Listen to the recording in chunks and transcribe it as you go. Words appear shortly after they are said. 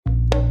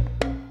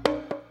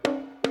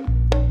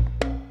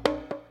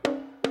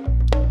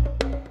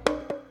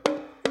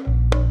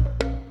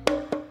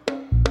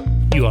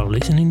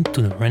listening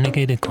to The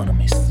Renegade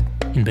Economists,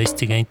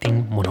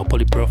 investigating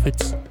monopoly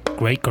profits,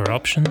 great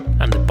corruption,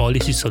 and the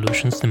policy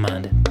solutions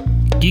demanded.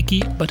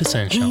 Geeky but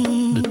essential,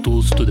 the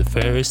tools to the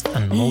fairest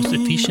and most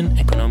efficient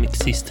economic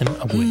system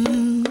await.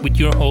 With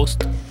your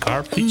host,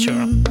 Carl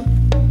Fitzgerald.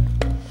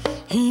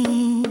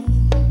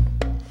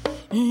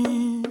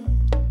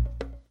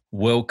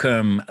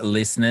 Welcome,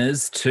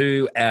 listeners,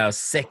 to our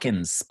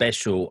second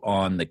special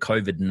on the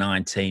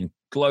COVID-19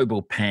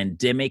 global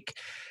pandemic.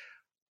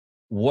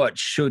 What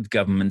should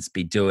governments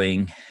be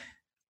doing?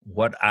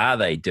 What are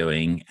they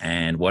doing?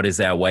 And what is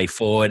our way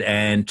forward?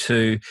 And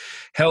to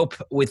help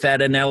with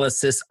that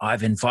analysis,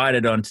 I've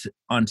invited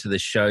onto the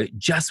show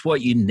just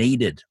what you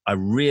needed. I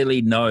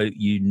really know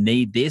you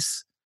need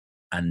this,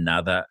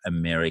 another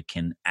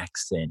American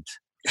accent.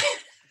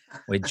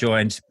 We're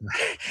joined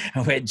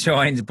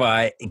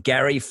by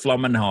Gary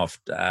Flommenhoff,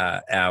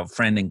 our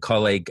friend and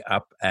colleague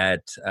up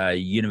at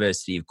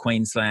University of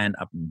Queensland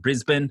up in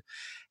Brisbane.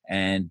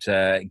 And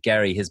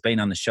Gary has been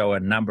on the show a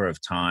number of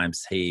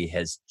times. He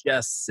has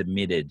just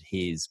submitted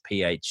his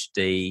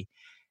PhD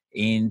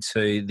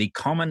into the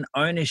common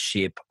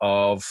ownership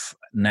of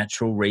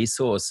natural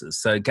resources.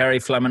 So Gary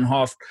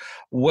Flommenhoff,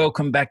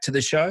 welcome back to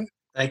the show.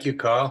 Thank you,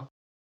 Carl.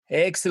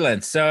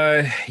 Excellent.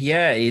 So,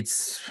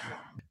 it's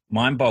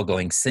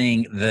mind-boggling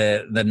seeing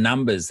the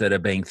numbers that are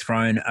being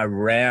thrown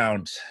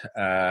around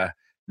the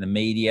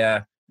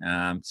media,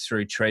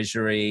 through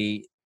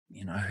Treasury.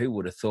 You know, who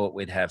would have thought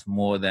we'd have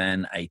more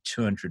than a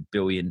 $200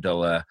 billion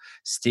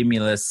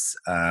stimulus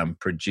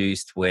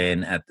produced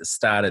when at the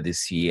start of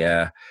this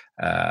year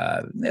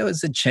there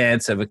was a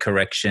chance of a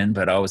correction,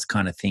 but I was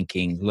kind of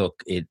thinking,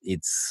 look,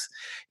 it's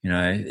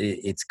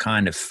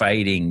kind of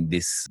fading,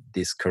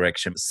 this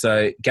correction.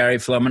 So Gary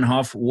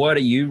Flommenhoff, what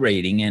are you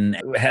reading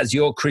and how's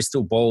your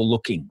crystal ball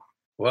looking?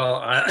 Well,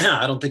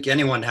 I don't think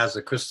anyone has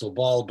a crystal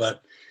ball,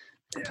 but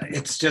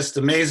it's just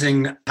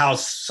amazing how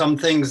some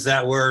things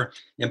that were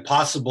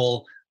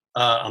impossible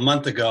a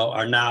month ago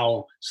are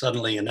now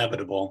suddenly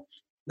inevitable.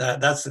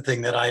 That's the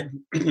thing that I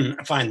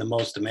find the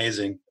most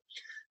amazing.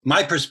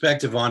 My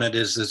perspective on it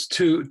is this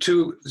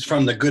two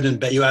from the good and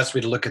bad. You asked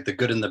me to look at the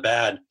good and the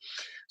bad.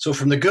 So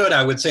from the good,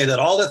 I would say that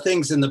all the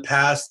things in the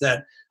past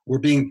that were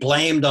being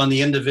blamed on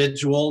the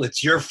individual,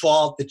 it's your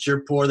fault that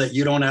you're poor, that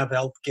you don't have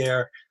health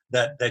care,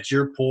 that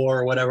you're poor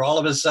or whatever, all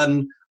of a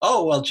sudden,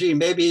 oh, well, gee,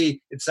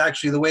 maybe it's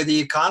actually the way the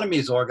economy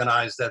is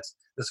organized that's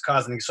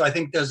causing it. So I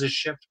think there's a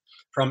shift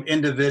from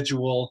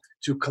individual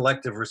to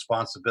collective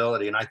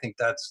responsibility, and I think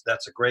that's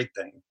a great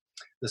thing.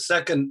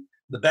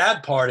 The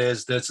bad part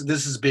is that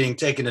this is being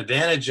taken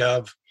advantage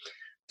of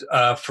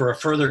for a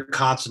further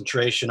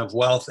concentration of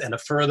wealth and a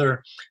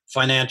further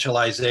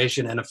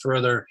financialization and a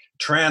further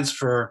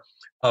transfer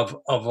of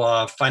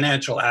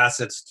financial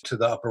assets to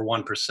the upper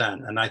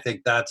 1%. And I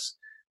think that's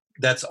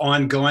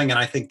ongoing, and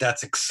I think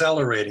that's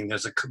accelerating.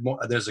 There's a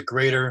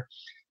greater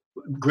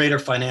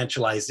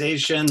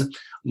financialization.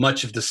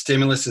 Much of the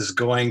stimulus is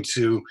going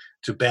to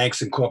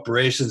banks and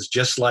corporations,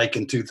 just like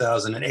in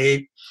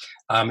 2008.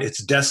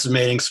 It's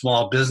decimating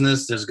small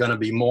business. There's going to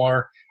be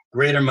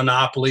greater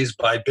monopolies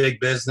by big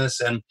business,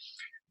 and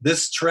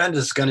this trend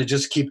is going to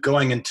just keep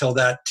going until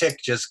that tick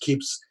just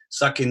keeps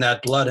sucking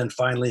that blood and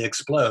finally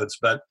explodes.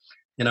 But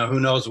who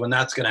knows when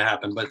that's going to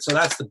happen? But so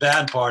that's the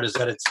bad part, is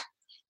that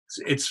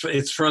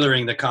it's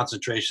furthering the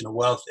concentration of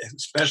wealth,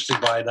 especially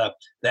by the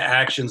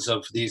actions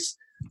of these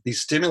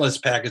stimulus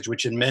package,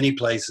 which in many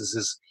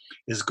places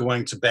is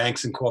going to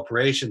banks and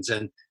corporations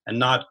and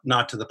not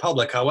to the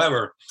public.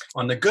 However,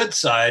 on the good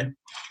side,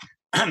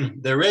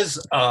 there is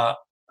a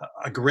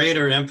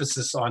greater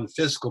emphasis on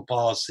fiscal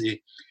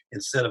policy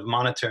instead of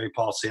monetary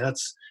policy.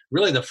 That's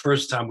really the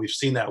first time we've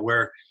seen that,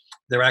 where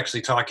they're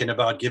actually talking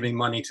about giving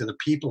money to the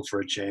people for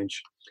a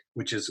change,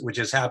 which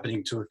is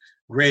happening to a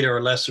greater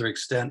or lesser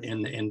extent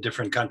in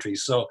different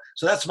countries. So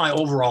that's my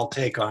overall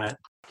take on it.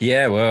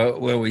 Yeah,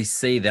 well, we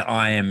see the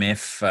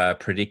IMF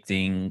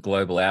predicting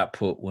global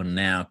output will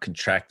now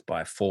contract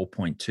by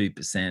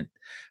 4.2%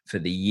 for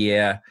the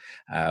year,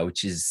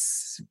 which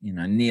is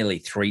nearly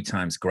 3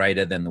 times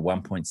greater than the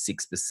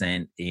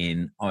 1.6%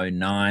 in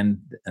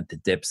 2009 at the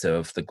depths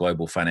of the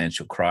global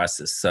financial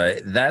crisis. So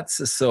that's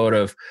the sort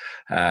of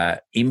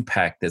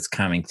impact that's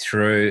coming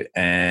through,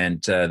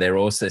 and they're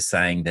also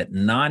saying that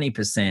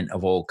 90%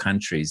 of all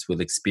countries will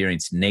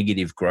experience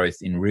negative growth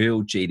in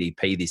real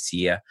GDP this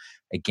year,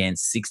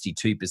 against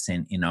 62%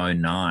 in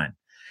 2009.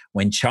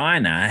 When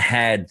China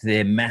had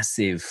their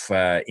massive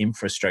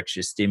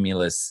infrastructure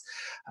stimulus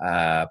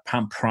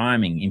pump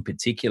priming, in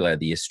particular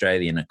the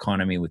Australian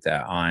economy with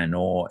our iron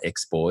ore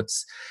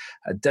exports,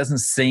 it doesn't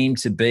seem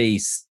to be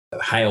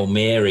Hail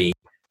Mary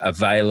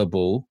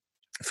available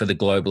for the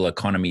global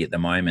economy at the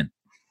moment.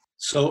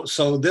 So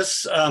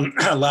this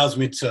allows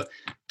me to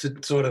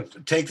sort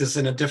of take this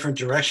in a different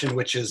direction,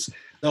 which is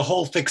the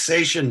whole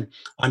fixation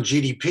on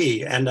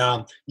GDP. And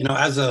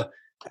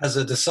as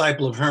a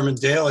disciple of Herman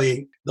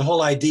Daly, the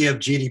whole idea of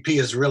GDP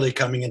is really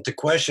coming into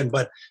question.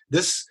 But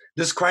this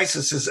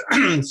crisis is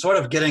sort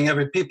of getting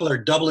people are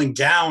doubling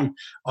down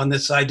on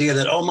this idea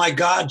that, oh my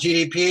God,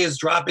 GDP is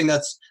dropping.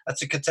 That's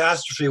that's a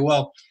catastrophe.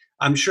 Well,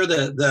 I'm sure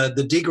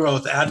the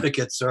degrowth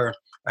advocates are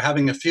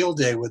having a field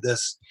day with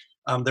this.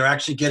 They're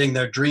actually getting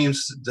their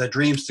dreams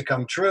to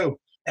come true.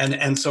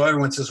 And so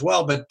everyone says,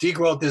 well, but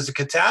degrowth is a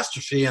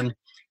catastrophe. And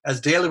as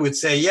Daley would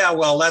say, yeah,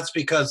 well, that's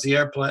because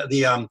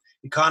the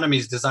economy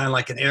is designed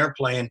like an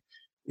airplane.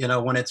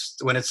 When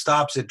it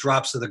stops, it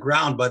drops to the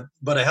ground,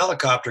 but a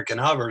helicopter can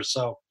hover.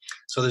 So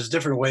there's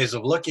different ways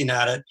of looking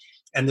at it.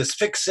 And this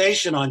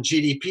fixation on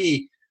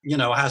GDP,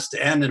 has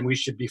to end, and we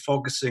should be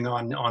focusing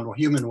on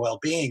human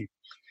well-being.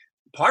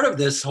 Part of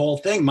this whole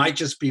thing might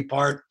just be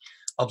part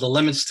of the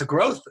limits to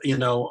growth,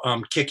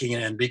 kicking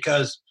in,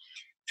 because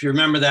if you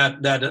remember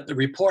that the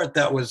report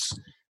that was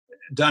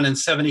done in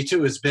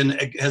 72 has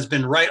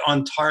been right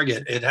on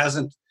target. It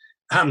hasn't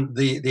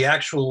the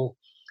actual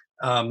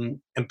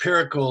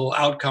empirical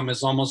outcome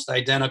is almost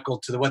identical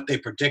to what they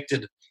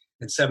predicted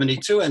in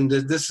 72, and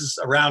this is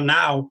around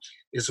now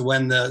is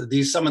when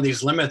some of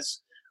these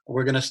limits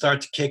were going to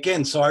start to kick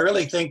in. So I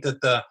really think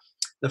that the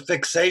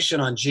fixation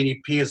on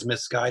GDP is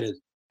misguided.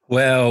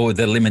 Well,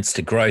 the limits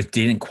to growth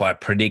didn't quite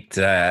predict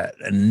a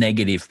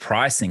negative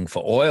pricing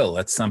for oil.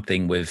 That's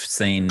something we've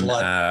seen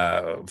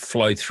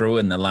flow through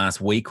in the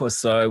last week or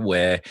so,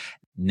 where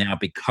now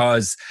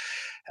because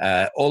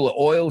all the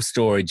oil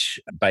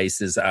storage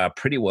bases are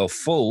pretty well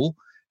full,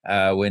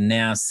 we're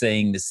now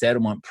seeing the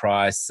settlement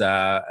price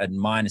at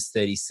minus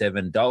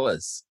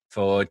 $37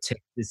 for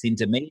Texas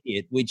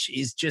Intermediate, which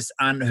is just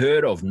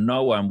unheard of.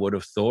 No one would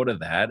have thought of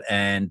that.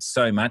 And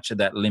so much of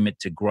that limit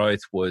to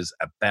growth was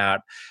about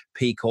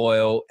peak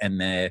oil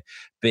and there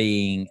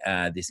being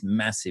this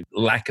massive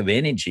lack of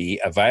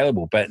energy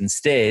available. But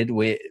instead,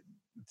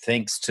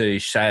 thanks to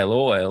shale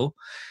oil,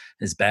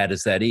 as bad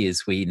as that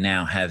is, we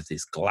now have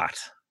this glut.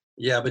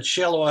 Yeah, but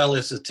shale oil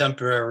is a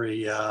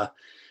temporary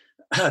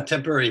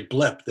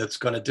blip that's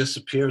going to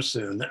disappear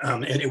soon.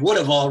 And it would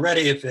have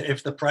already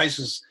if the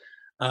prices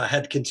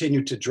had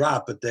continued to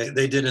drop, but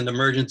they did an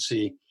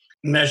emergency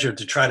measure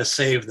to try to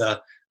save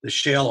the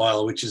shale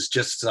oil, which is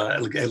just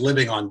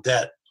living on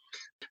debt.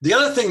 The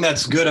other thing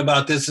that's good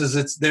about this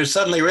is they're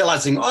suddenly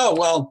realizing, oh,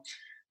 well,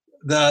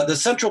 the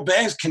central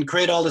banks can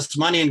create all this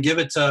money and give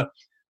it to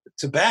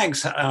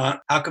banks.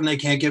 How come they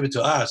can't give it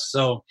to us?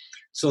 So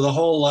the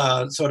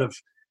whole sort of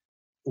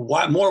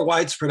more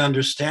widespread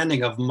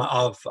understanding of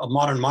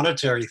modern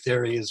monetary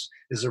theory is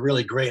a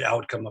really great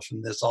outcome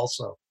from this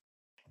also.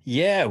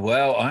 Yeah,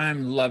 well,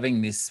 I'm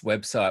loving this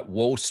website,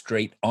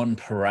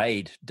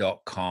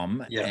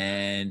 wallstreetonparade.com. Yeah.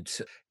 And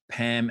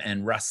Pam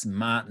and Russ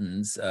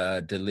Martins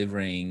are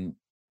delivering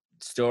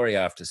story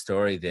after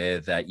story there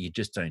that you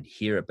just don't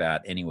hear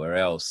about anywhere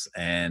else.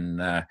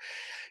 And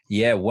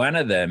one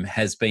of them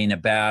has been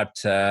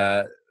about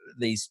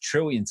these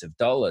trillions of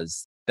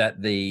dollars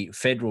that the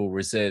Federal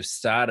Reserve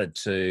started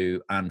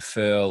to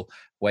unfurl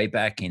way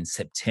back in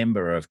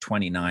September of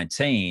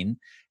 2019.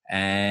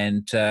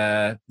 And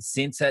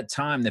since that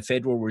time, the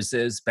Federal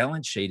Reserve's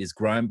balance sheet has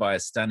grown by a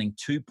stunning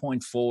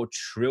 $2.4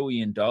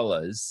 trillion.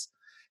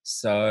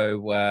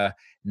 So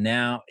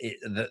now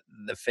the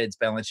Fed's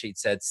balance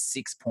sheet's at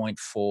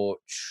 $6.4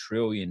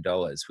 trillion,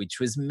 which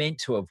was meant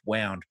to have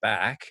wound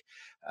back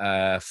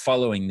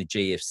following the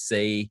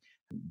GFC.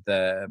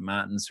 The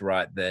Martins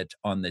write that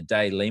on the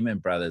day Lehman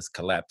Brothers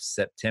collapsed,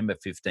 September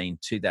 15,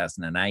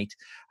 2008,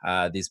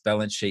 this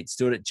balance sheet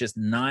stood at just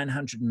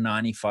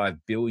 $995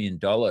 billion.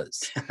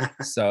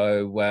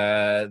 So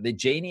the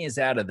genie is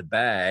out of the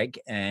bag,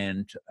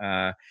 and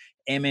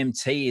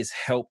MMT has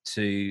helped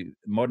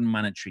modern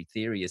monetary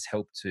theory has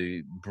helped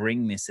to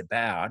bring this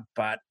about,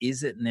 but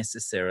is it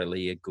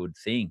necessarily a good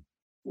thing?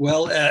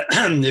 Well,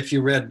 if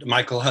you read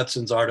Michael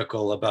Hudson's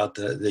article about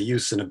the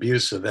use and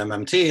abuse of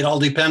MMT, it all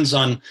depends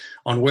on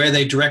where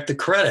they direct the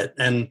credit.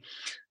 And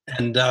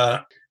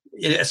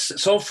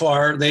so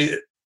far,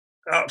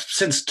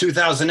 since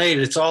 2008,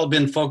 it's all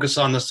been focused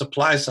on the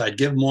supply side.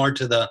 Give more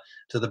to the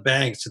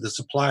banks, to the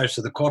suppliers,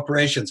 to the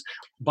corporations.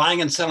 Buying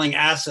and selling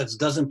assets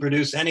doesn't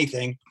produce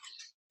anything,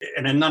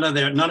 and then none of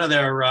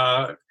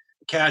their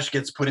cash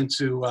gets put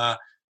into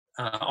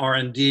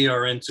R&D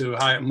or into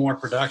more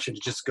production.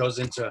 It just goes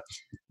into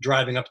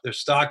driving up their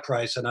stock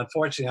price. And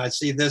unfortunately, I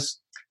see this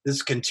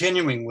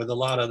continuing with a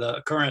lot of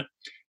the current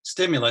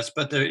stimulus,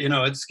 but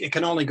it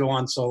can only go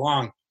on so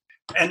long.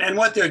 And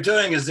what they're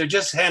doing is they're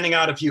just handing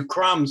out a few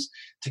crumbs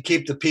to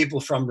keep the people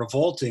from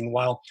revolting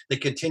while they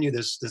continue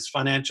this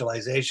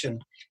financialization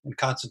and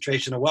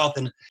concentration of wealth.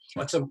 And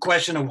it's a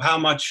question of how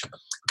much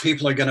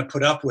people are going to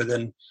put up with.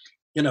 And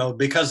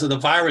because of the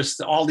virus,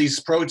 all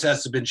these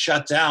protests have been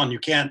shut down. You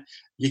can't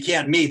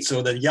meet.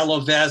 So the yellow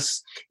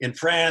vests in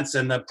France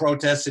and the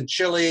protests in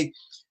Chile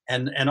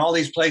and all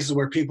these places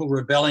where people were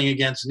rebelling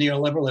against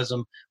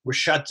neoliberalism were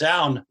shut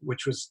down,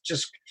 which was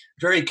just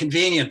very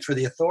convenient for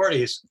the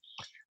authorities.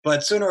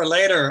 But sooner or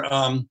later,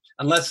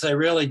 unless they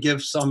really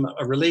give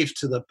a relief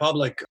to the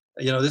public,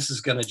 this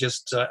is going to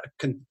just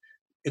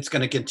it's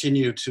going to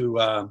continue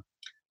to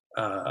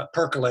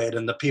percolate,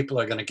 and the people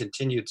are going to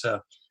continue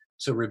to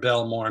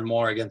rebel more and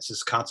more against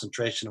this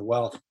concentration of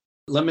wealth.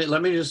 Let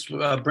me just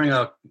bring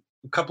a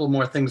a couple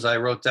more things I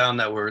wrote down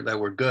that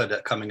were good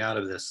at coming out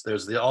of this.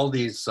 There's all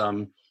these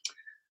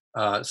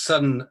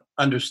sudden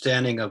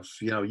understanding of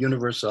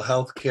universal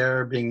health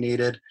care being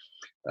needed,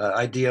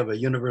 idea of a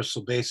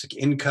universal basic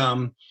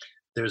income.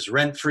 There's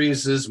rent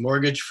freezes,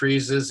 mortgage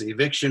freezes,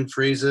 eviction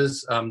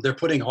freezes. They're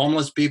putting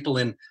homeless people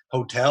in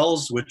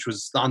hotels, which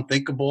was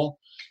unthinkable,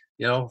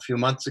 a few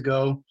months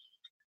ago.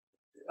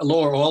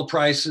 Lower oil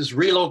prices,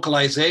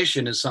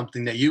 relocalization is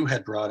something that you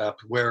had brought up,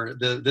 where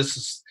this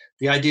is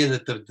the idea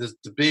that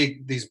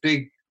these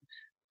big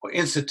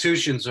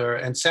institutions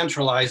and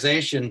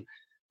centralization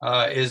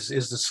is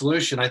the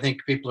solution. I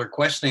think people are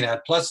questioning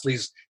that. Plus,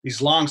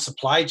 these long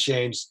supply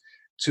chains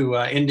to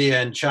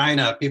India and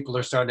China, people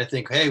are starting to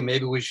think, hey,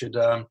 maybe we should,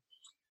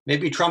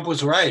 maybe Trump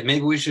was right.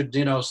 Maybe we should,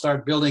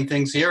 start building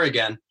things here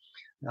again.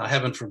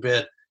 Heaven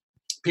forbid.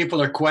 People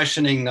are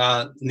questioning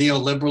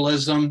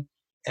neoliberalism,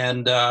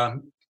 and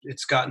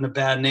it's gotten a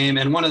bad name.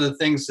 And one of the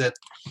things that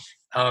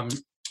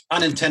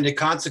unintended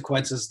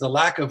consequences, the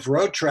lack of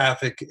road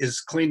traffic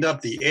is cleaned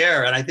up the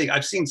air. And I think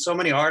I've seen so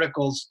many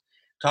articles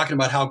talking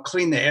about how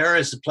clean the air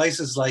is in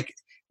places like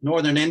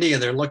northern India.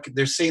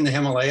 They're seeing the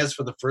Himalayas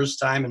for the first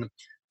time in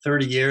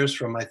 30 years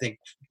from, I think,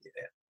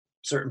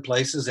 certain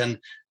places. And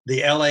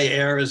the LA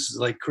air is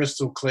like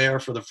crystal clear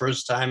for the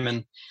first time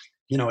in,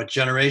 a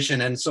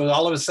generation. And so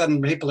all of a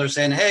sudden people are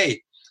saying,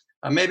 hey,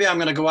 maybe I'm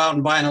going to go out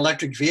and buy an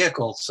electric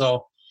vehicle.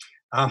 So,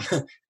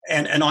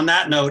 and on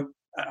that note,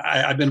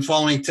 I've been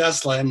following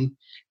Tesla, and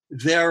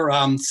their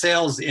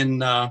sales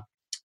in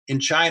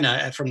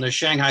China from the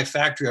Shanghai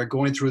factory are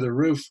going through the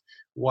roof,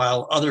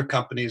 while other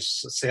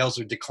companies' sales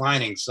are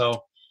declining.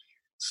 So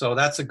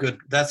that's a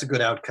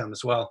good outcome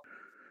as well.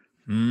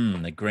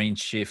 The green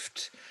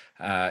shift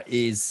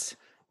is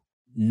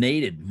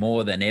needed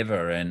more than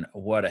ever, and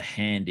what a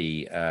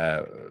handy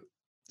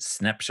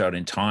snapshot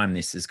in time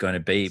this is going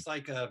to be. It's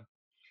like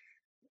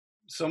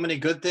so many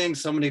good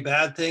things, so many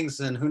bad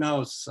things, and who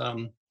knows,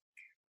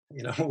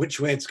 which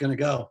way it's going to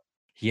go.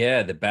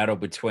 Yeah, the battle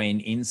between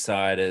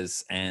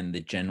insiders and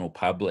the general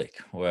public.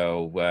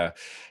 Well,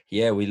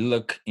 we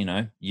look,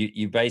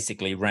 you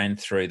basically ran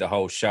through the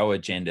whole show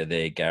agenda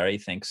there, Gary.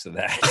 Thanks for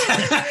that.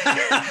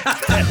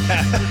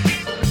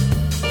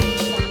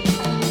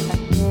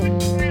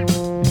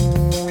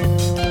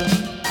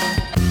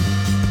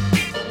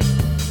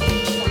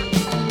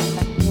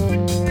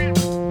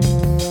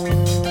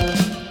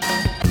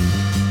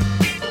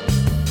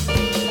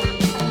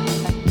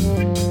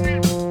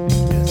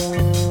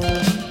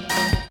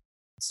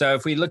 So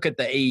if we look at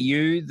the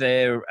EU,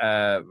 they're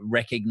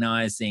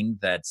recognizing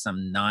that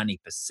some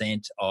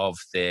 90% of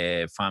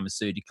their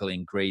pharmaceutical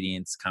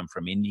ingredients come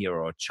from India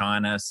or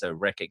China. So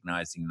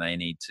recognizing they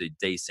need to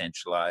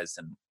decentralize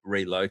and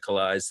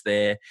relocalize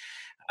there.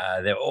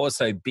 There are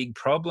also big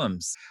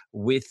problems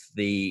with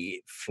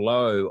the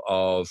flow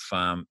of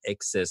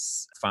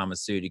excess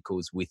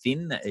pharmaceuticals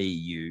within the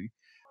EU.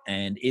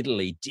 And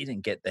Italy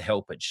didn't get the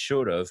help it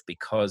should have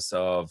because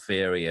of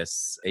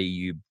various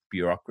EU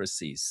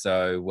bureaucracies.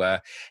 So,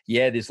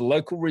 this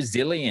local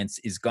resilience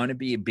is going to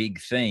be a big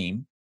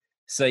theme.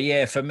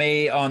 So, for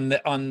me,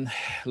 on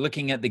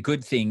looking at the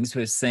good things,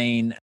 we've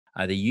seen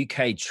the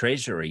UK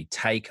Treasury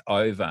take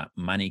over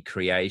money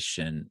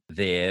creation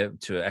there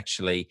to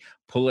actually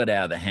pull it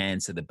out of the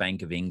hands of the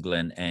Bank of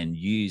England and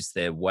use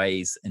their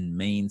Ways and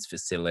Means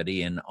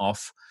facility and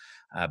off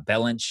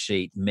balance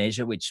sheet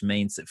measure, which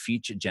means that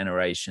future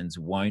generations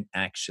won't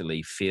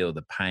actually feel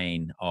the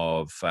pain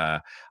of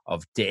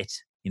debt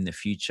in the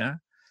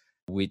future,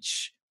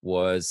 which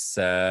was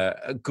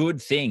a good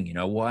thing.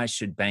 Why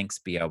should banks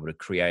be able to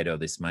create all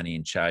this money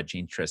and charge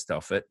interest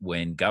off it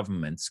when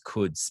governments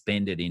could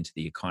spend it into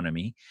the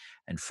economy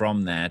and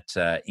from that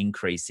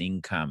increase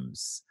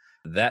incomes?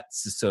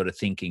 That's the sort of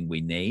thinking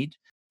we need.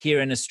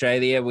 Here in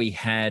Australia, we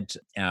had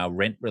our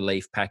rent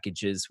relief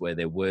packages where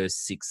there were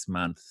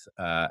 6-month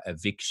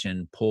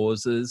eviction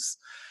pauses.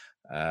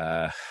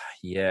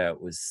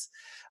 It was.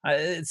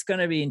 It's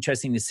going to be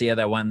interesting to see how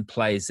that one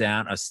plays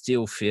out. I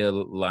still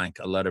feel like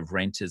a lot of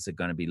renters are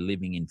going to be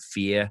living in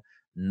fear,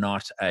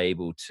 not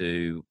able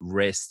to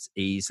rest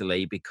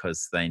easily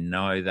because they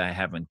know they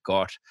haven't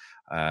got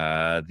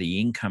the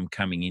income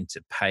coming in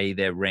to pay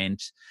their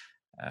rent.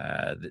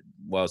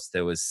 Whilst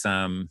there was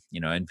some,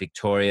 in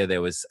Victoria,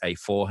 there was a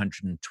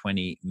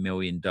 $420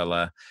 million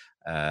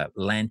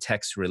land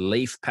tax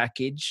relief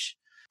package,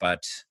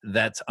 but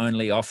that's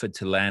only offered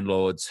to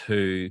landlords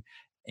who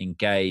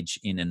engage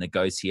in a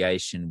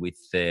negotiation with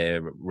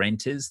their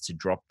renters to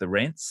drop the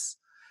rents.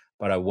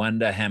 But I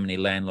wonder how many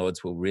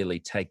landlords will really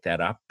take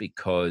that up,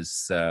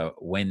 because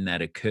when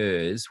that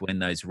occurs, when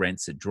those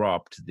rents are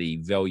dropped, the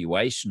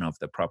valuation of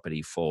the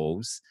property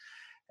falls.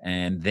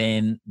 And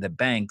then the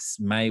banks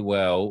may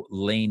well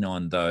lean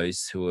on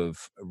those who have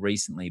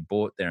recently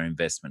bought their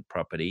investment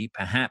property,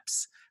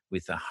 perhaps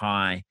with a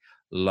high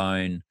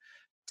loan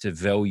to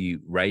value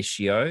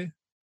ratio,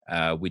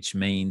 which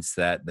means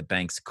that the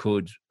banks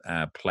could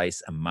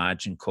place a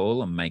margin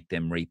call and make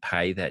them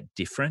repay that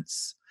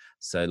difference.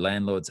 So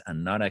landlords are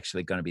not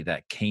actually going to be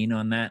that keen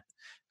on that.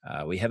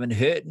 We haven't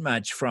heard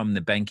much from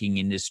the banking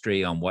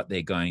industry on what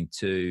they're going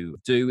to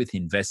do with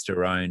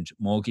investor-owned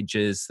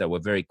mortgages. They were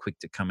very quick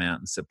to come out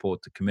and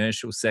support the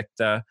commercial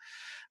sector,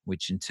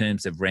 which in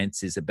terms of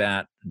rents is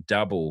about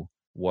double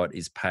what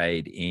is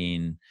paid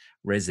in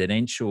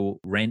residential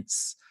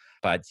rents.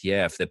 But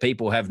yeah, if the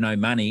people have no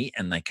money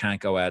and they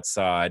can't go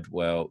outside,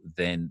 well,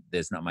 then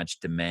there's not much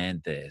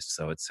demand there.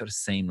 So it sort of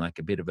seemed like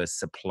a bit of a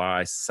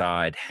supply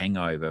side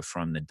hangover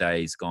from the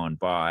days gone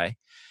by.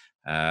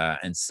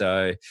 And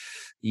so,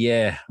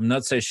 yeah, I'm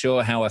not so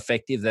sure how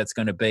effective that's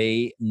going to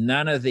be.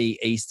 None of the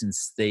Eastern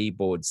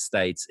Seaboard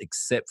states,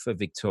 except for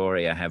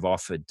Victoria, have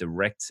offered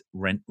direct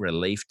rent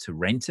relief to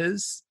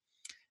renters.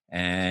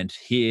 And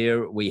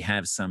here we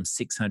have some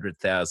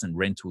 600,000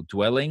 rental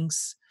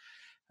dwellings,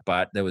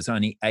 but there was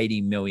only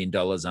 $80 million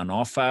on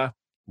offer,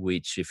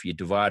 which if you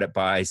divide it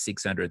by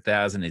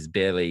 600,000 is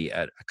barely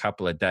a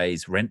couple of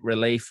days rent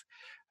relief.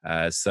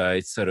 So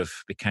it sort of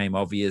became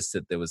obvious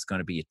that there was going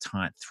to be a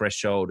tight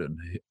threshold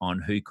on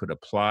who could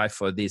apply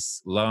for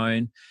this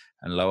loan.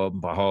 And lo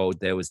and behold,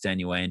 there was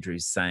Daniel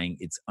Andrews saying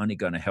it's only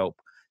going to help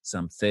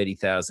some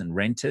 30,000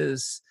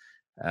 renters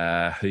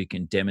who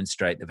can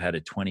demonstrate they've had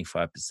a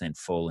 25%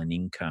 fall in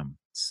income.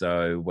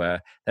 So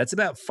that's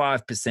about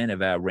 5%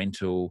 of our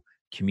rental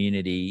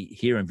community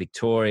here in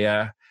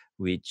Victoria,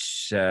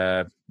 which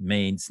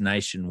means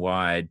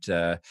nationwide,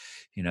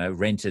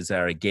 renters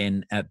are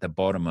again at the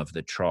bottom of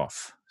the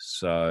trough.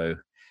 So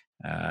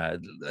a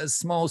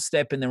small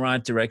step in the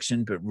right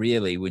direction, but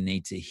really we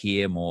need to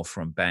hear more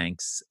from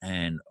banks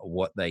and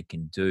what they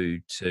can do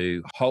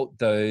to halt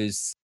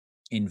those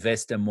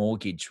investor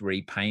mortgage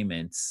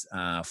repayments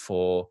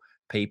for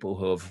people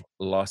who have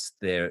lost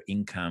their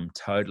income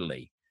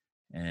totally.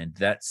 And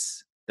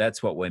that's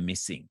what we're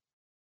missing.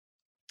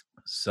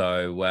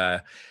 So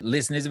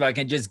listeners, if I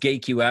can just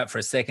geek you out for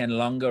a second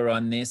longer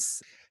on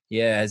this.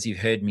 Yeah, as you've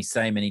heard me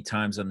say many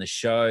times on the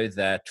show,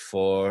 that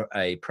for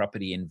a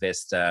property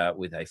investor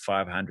with a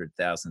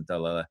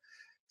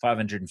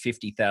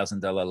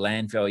 $550,000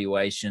 land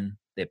valuation,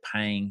 they're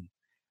paying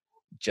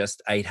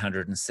just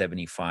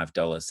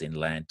 $875 in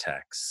land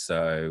tax.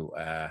 So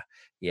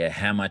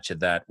how much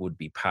of that would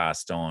be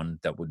passed on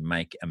that would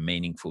make a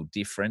meaningful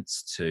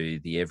difference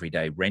to the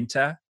everyday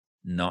renter?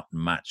 Not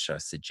much, I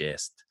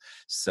suggest.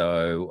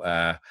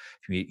 So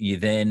you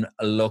then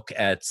look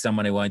at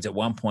someone who owns a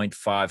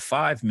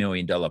 $1.55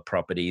 million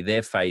property,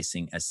 they're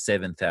facing a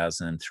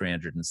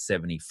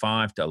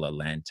 $7,375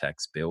 land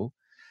tax bill.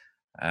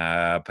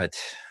 But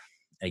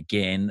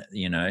again,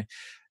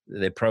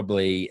 they're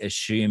probably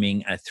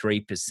assuming a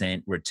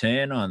 3%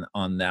 return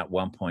on that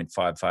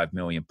 1.55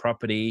 million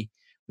property,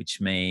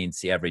 which means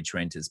the average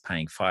renter is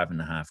paying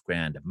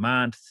 $5,500 a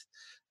month.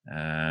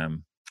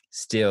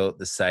 Still,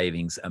 the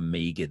savings are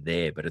meager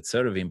there, but it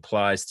sort of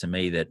implies to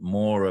me that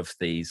more of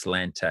these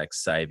land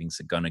tax savings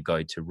are going to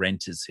go to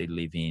renters who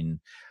live in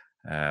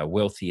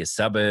wealthier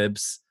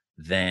suburbs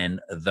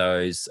than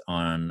those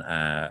on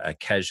a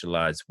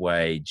casualised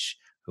wage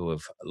who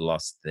have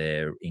lost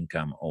their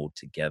income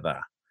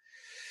altogether.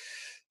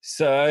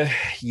 So,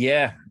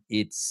 yeah,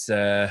 it's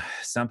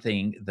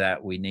something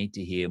that we need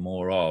to hear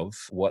more of,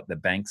 what the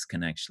banks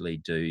can actually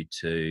do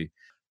to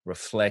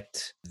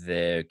reflect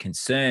their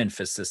concern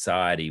for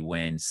society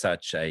when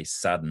such a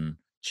sudden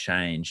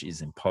change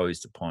is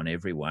imposed upon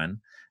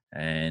everyone.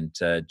 And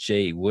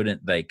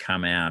wouldn't they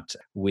come out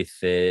with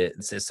their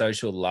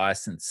social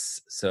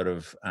license sort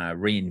of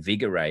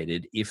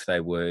reinvigorated if they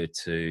were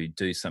to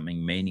do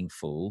something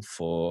meaningful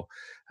for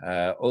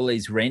all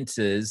these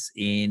renters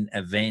in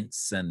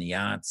events and the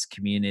arts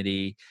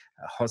community,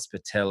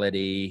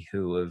 hospitality,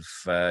 who have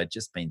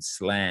just been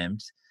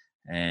slammed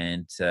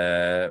and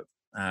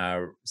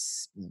are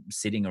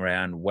sitting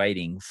around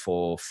waiting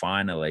for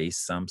finally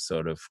some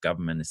sort of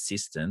government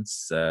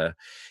assistance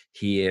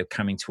here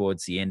coming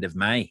towards the end of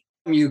May.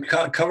 You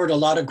covered a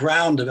lot of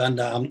ground, and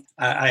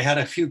I had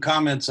a few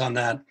comments on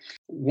that.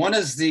 One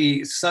is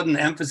the sudden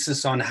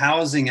emphasis on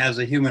housing as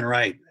a human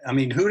right. I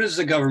mean, who does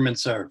the government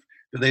serve?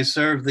 Do they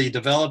serve the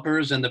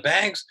developers and the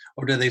banks,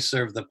 or do they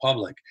serve the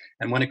public?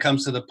 And when it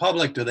comes to the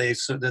public, do they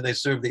serve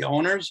the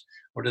owners,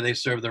 or do they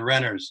serve the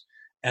renters?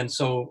 And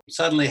so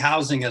suddenly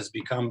housing has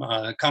become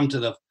come to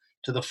the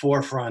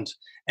forefront.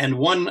 And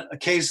one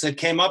case that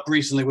came up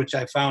recently, which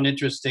I found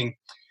interesting,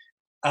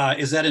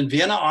 is that in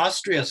Vienna,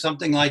 Austria,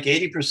 something like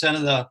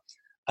 80%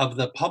 of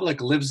the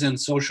public lives in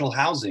social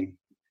housing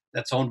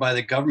that's owned by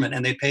the government,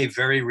 and they pay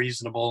very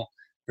reasonable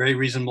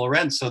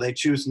rents. So they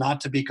choose not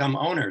to become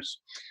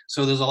owners.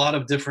 So there's a lot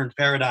of different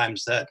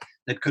paradigms that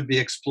could be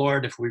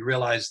explored if we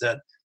realize that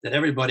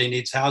everybody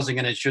needs housing,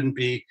 and it shouldn't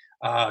be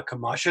a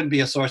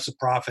source of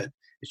profit.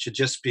 It should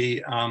just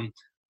be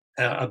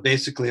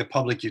basically a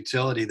public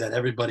utility that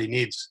everybody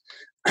needs.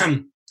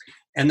 And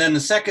then the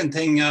second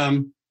thing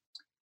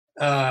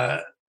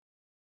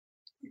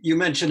you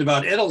mentioned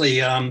about Italy,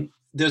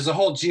 there's a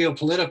whole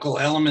geopolitical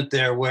element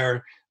there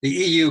where the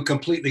EU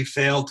completely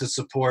failed to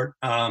support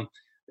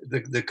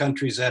the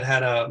countries that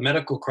had a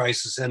medical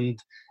crisis, and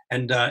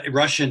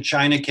Russia and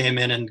China came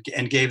in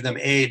and gave them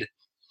aid.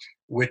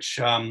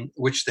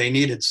 which they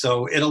needed.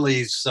 So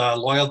Italy's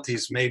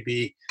loyalties may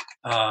be,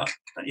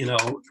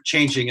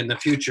 changing in the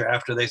future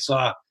after they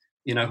saw,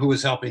 who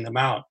was helping them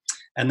out.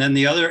 And then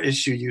the other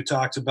issue you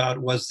talked about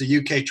was the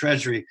UK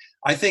Treasury.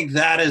 I think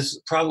that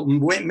is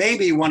probably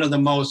maybe one of the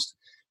most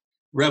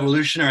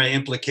revolutionary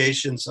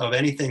implications of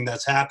anything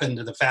that's happened,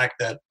 to the fact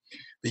that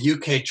the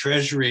UK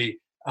Treasury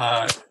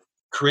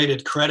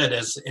created credit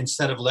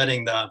instead of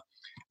letting the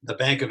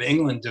Bank of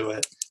England do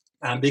it,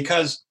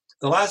 because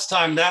the last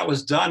time that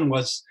was done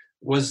was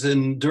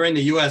during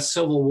the U.S.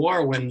 Civil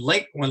War, when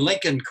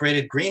Lincoln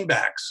created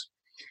greenbacks,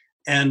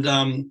 and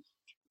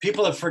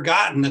people have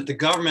forgotten that the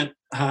government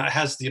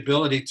has the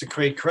ability to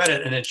create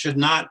credit, and it should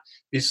not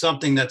be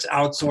something that's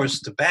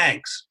outsourced to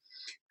banks.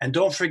 And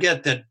don't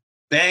forget that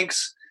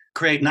banks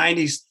create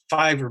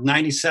 95 or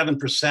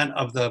 97%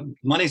 of the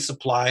money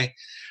supply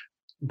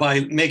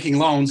by making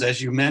loans,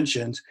 as you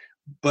mentioned.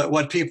 But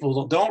what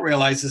people don't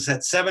realize is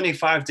that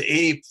 75 to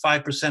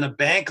 85% of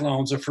bank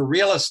loans are for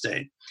real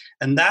estate.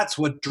 And that's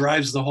what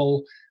drives the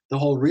whole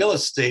real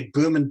estate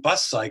boom and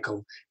bust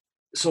cycle.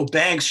 So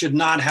banks should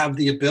not have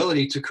the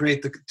ability to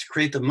create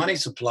the money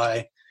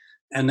supply.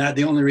 And that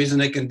the only reason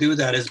they can do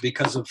that is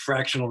because of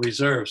fractional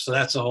reserves. So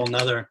that's a whole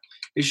nother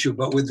issue.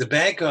 But with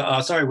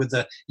the with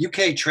the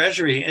UK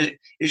Treasury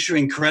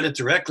issuing credit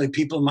directly,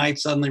 people might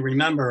suddenly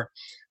remember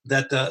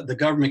that the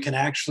government can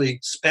actually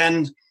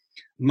spend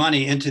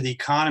money into the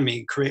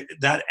economy, create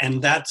that,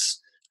 and that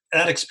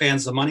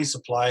expands the money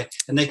supply,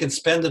 and they can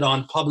spend it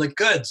on public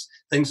goods,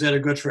 things that are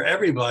good for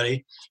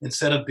everybody,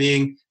 instead of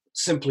being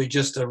simply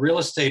just a real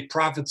estate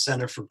profit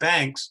center for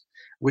banks,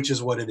 which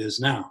is what it is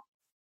now.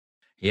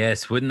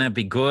 Yes, wouldn't that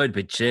be good?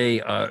 But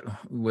gee,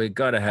 we've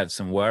got to have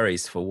some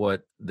worries for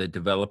what the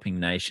developing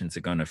nations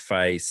are going to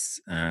face.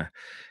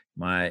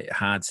 My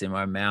heart's in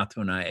my mouth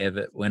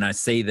when I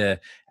see the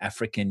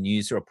African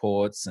news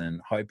reports,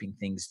 and hoping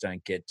things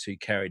don't get too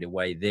carried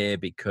away there,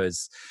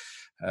 because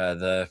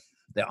the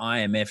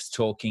IMF's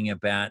talking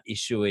about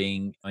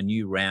issuing a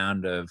new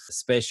round of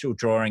special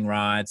drawing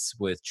rights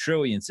worth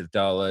trillions of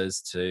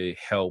dollars to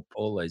help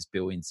all those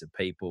billions of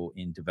people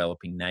in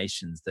developing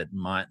nations that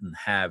mightn't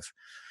have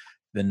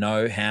the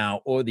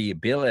know-how or the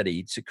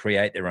ability to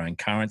create their own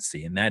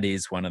currency. And that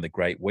is one of the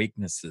great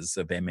weaknesses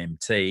of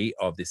MMT,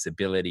 of this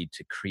ability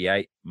to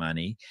create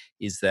money,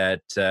 is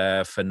that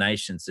for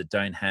nations that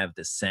don't have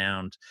the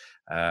sound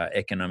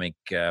economic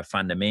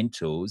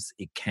fundamentals,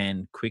 it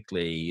can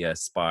quickly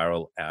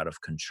spiral out of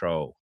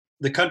control.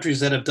 The countries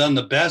that have done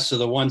the best are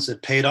the ones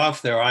that paid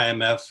off their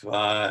IMF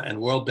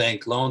and World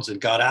Bank loans and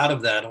got out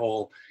of that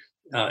whole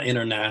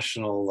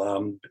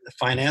international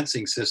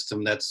financing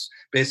system that's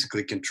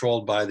basically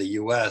controlled by the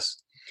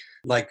U.S.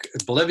 Like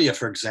Bolivia,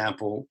 for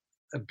example,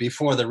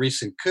 before the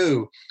recent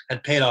coup,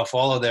 had paid off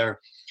all of their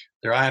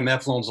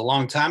IMF loans a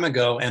long time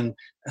ago. And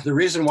the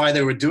reason why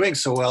they were doing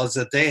so well is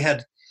that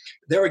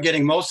they were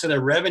getting most of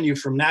their revenue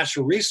from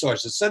natural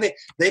resources. So they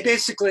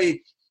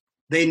basically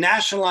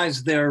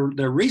nationalized their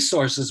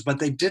resources, but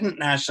they didn't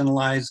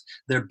nationalize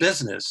their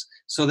business.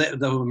 So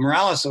the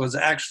Morales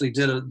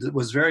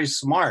was very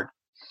smart.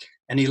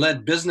 And he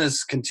let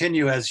business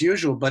continue as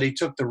usual, but he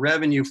took the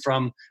revenue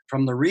from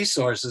the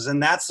resources.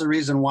 And that's the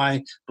reason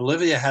why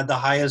Bolivia had the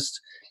highest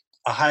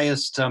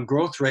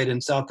growth rate in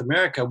South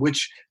America,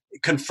 which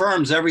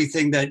confirms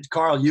everything that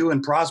Carl, you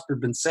and Prosper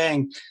have been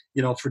saying,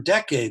 for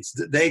decades.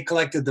 They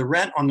collected the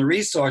rent on the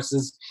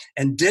resources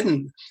and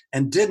didn't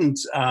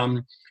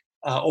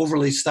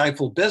overly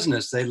stifle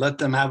business. They let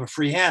them have a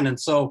free hand. And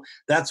so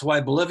that's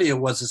why Bolivia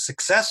was a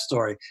success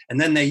story.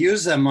 And then they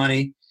used that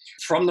money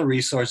from the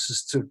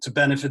resources to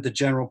benefit the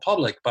general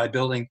public by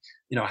building,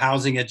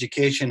 housing,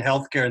 education,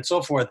 healthcare, and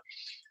so forth.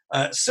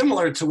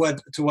 Similar to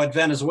what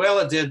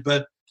Venezuela did,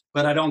 but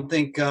I don't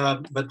think.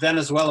 But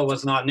Venezuela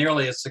was not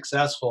nearly as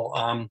successful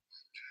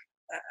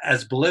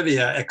as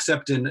Bolivia,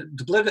 except in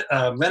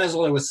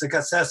Venezuela was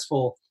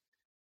successful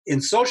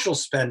in social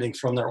spending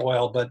from their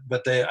oil,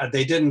 but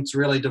they didn't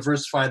really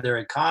diversify their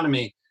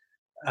economy,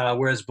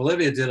 whereas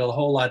Bolivia did a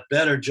whole lot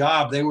better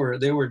job. They were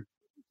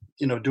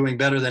doing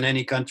better than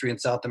any country in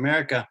South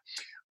America,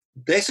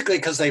 basically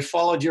because they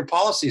followed your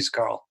policies,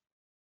 Carl.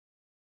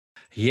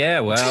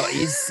 Yeah, well,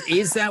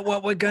 is that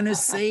what we're going to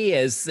see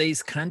as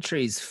these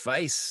countries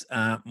face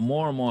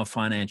more and more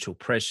financial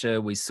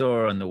pressure? We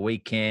saw on the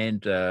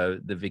weekend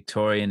the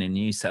Victorian and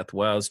New South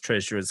Wales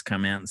treasurers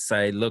come out and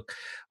say, look,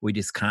 we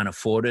just can't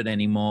afford it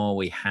anymore.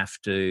 We have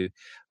to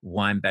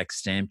wind back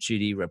stamp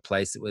duty,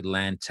 replace it with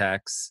land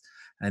tax.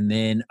 And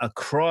then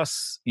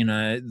across,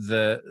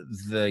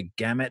 the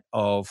gamut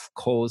of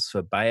calls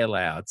for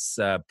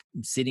bailouts,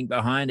 sitting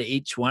behind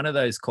each one of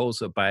those calls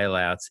for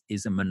bailouts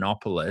is a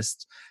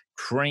monopolist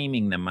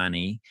creaming the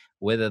money,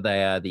 whether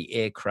they are the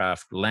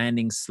aircraft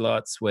landing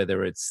slots,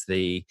 whether it's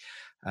the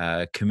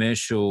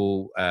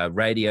commercial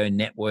radio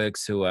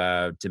networks who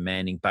are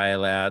demanding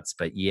bailouts,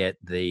 but yet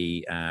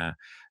the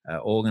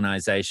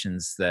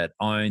organizations that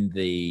own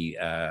the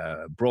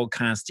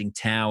broadcasting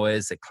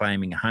towers are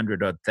claiming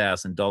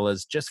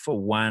 $100,000 just for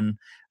one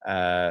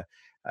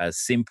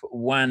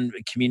one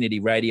community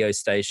radio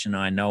station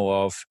I know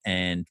of,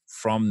 and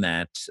from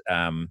that,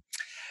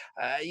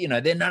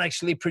 they're not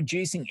actually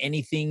producing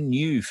anything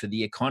new for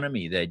the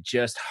economy. They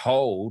just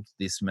hold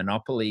this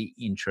monopoly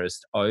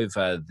interest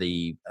over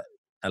the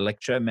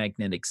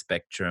electromagnetic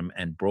spectrum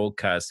and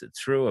broadcast it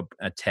through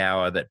a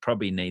tower that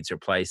probably needs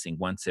replacing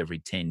once every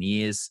 10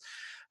 years.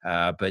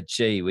 But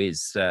gee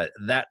whiz,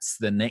 that's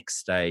the next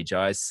stage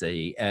I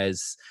see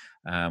as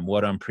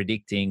what I'm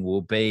predicting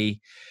will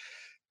be.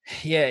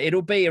 Yeah,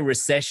 it'll be a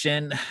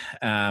recession.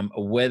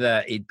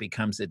 Whether it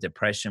becomes a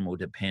depression will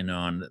depend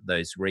on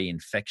those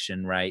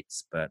reinfection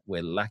rates, but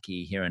we're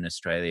lucky here in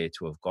Australia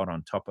to have got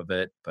on top of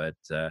it. But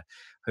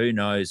who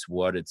knows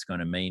what it's going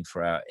to mean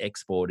for our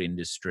export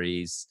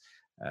industries.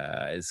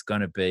 It's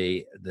going to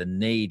be the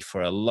need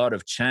for a lot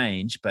of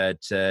change, but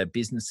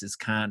businesses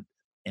can't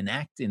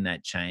enact in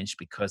that change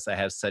because they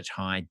have such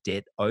high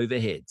debt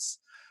overheads.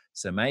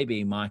 So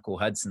maybe Michael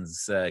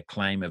Hudson's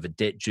claim of a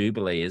debt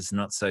jubilee is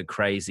not so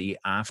crazy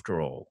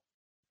after all.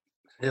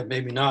 Yeah,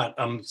 maybe not.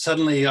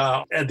 Suddenly,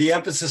 the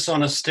emphasis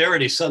on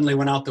austerity suddenly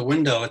went out the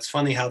window. It's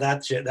funny how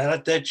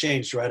that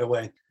changed right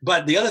away.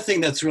 But the other thing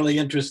that's really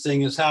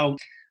interesting is how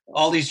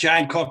all these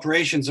giant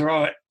corporations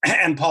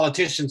and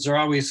politicians are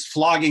always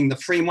flogging the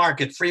free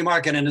market.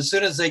 And as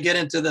soon as they get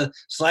into the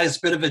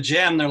slightest bit of a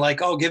jam, they're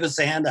like, "Oh, give us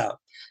a handout."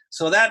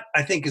 So that,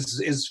 I think,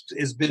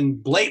 is been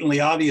blatantly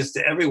obvious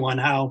to everyone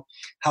how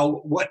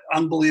what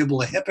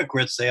unbelievable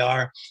hypocrites they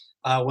are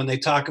when they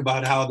talk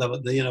about how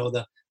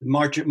the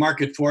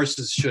market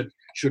forces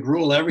should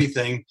rule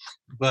everything,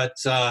 but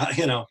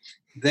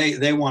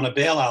they want a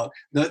bailout.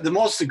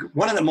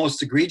 One of the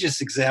most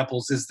egregious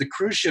examples is the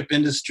cruise ship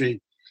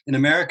industry in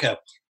America.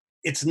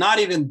 It's not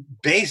even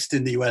based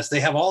in the U.S. They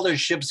have all their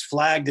ships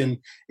flagged in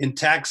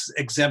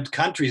tax-exempt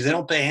countries. They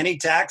don't pay any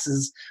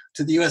taxes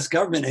to the U.S.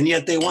 government, and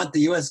yet they want the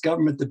U.S.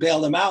 government to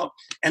bail them out,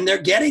 and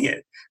they're getting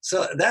it.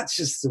 So that's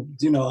just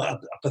a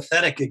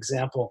pathetic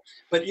example.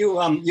 But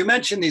you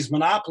mentioned these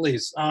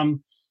monopolies. I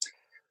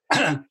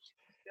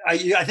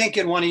think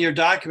in one of your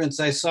documents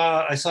I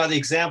saw the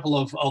example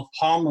of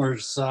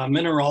Palmer's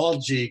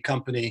mineralogy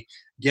company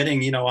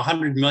getting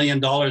 $100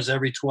 million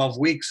every 12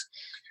 weeks.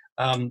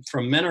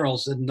 From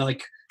minerals, and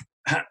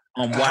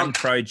on one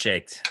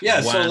project.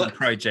 Yeah,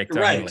 project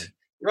right, only.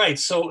 Right.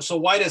 So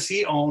why does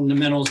he own the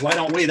minerals? Why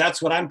don't we?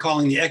 That's what I'm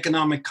calling the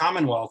economic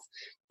commonwealth.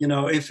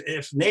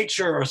 If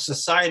nature or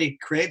society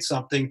creates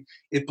something,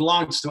 it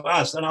belongs to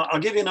us. And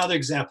I'll give you another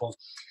example,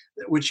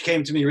 which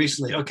came to me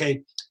recently.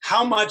 Okay,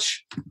 how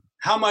much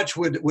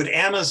would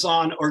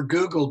Amazon or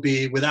Google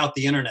be without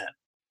the internet?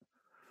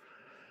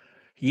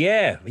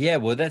 Yeah.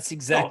 Well, that's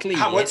exactly.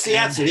 What's the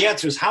answer? The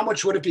answer is, how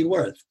much would it be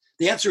worth?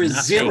 The answer is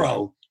nothing.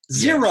 Zero.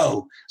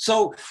 Zero.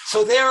 So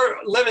they're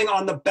living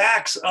on the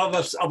backs of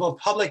a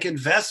public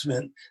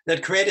investment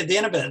that created the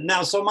internet.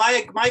 Now, so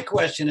my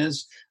question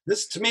is,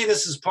 this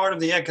is part of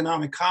the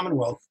economic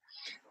commonwealth.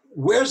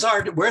 Where's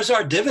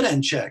our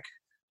dividend check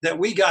that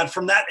we got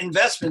from that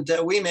investment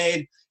that we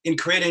made in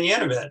creating the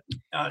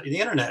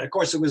internet? Of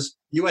course, it was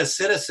U.S.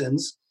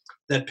 citizens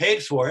that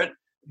paid for it,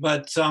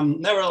 but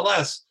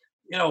nevertheless,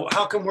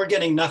 how come we're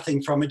getting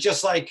nothing from it?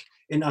 Just like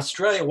in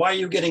Australia, why are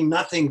you getting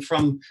nothing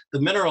from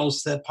the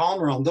minerals that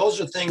Palmer owned?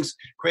 Those are things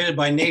created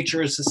by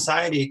nature,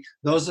 society.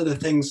 Those are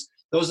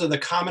the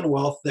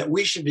commonwealth that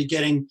we should be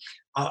getting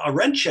a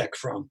rent check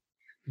from.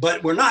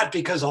 But we're not,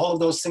 because all of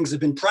those things have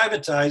been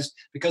privatized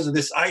because of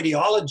this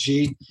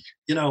ideology,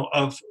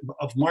 of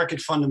market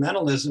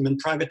fundamentalism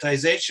and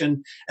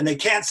privatization. And they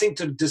can't seem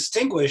to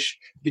distinguish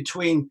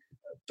between,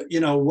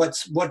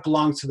 what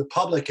belongs to the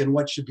public and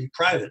what should be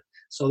private.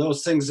 So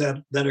those things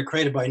that are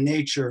created by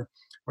nature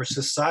or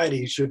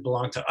society should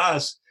belong to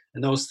us,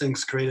 and those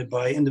things created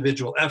by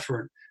individual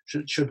effort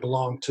should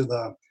belong to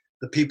the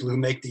people who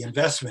make the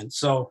investment.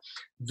 So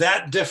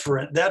that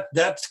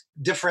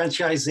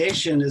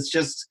differentiation is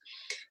just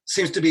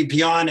seems to be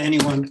beyond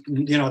anyone,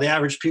 the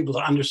average people to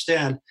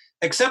understand,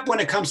 except when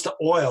it comes to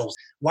oil.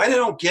 Why they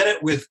don't get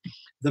it with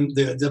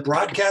the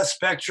broadcast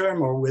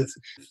spectrum, or with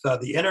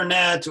the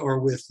internet, or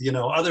with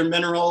other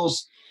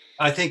minerals.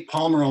 I think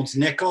Palmer owns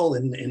nickel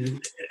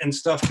and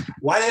stuff.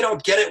 Why they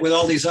don't get it with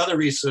all these other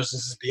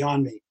resources is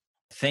beyond me.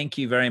 Thank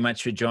you very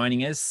much for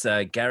joining us,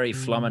 Gary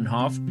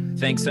Flommenhoff.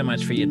 Thanks so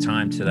much for your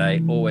time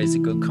today. Always a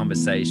good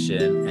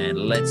conversation. And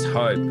let's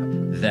hope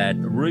that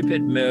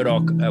Rupert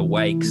Murdoch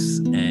awakes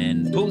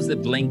and pulls the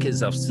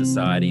blinkers off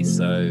society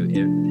so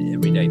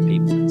everyday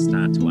people can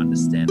start to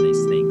understand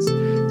these things.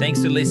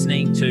 Thanks for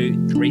listening to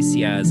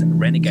 3CR's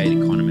Renegade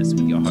Economist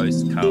with your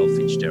host, Carl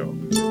Fitzgerald.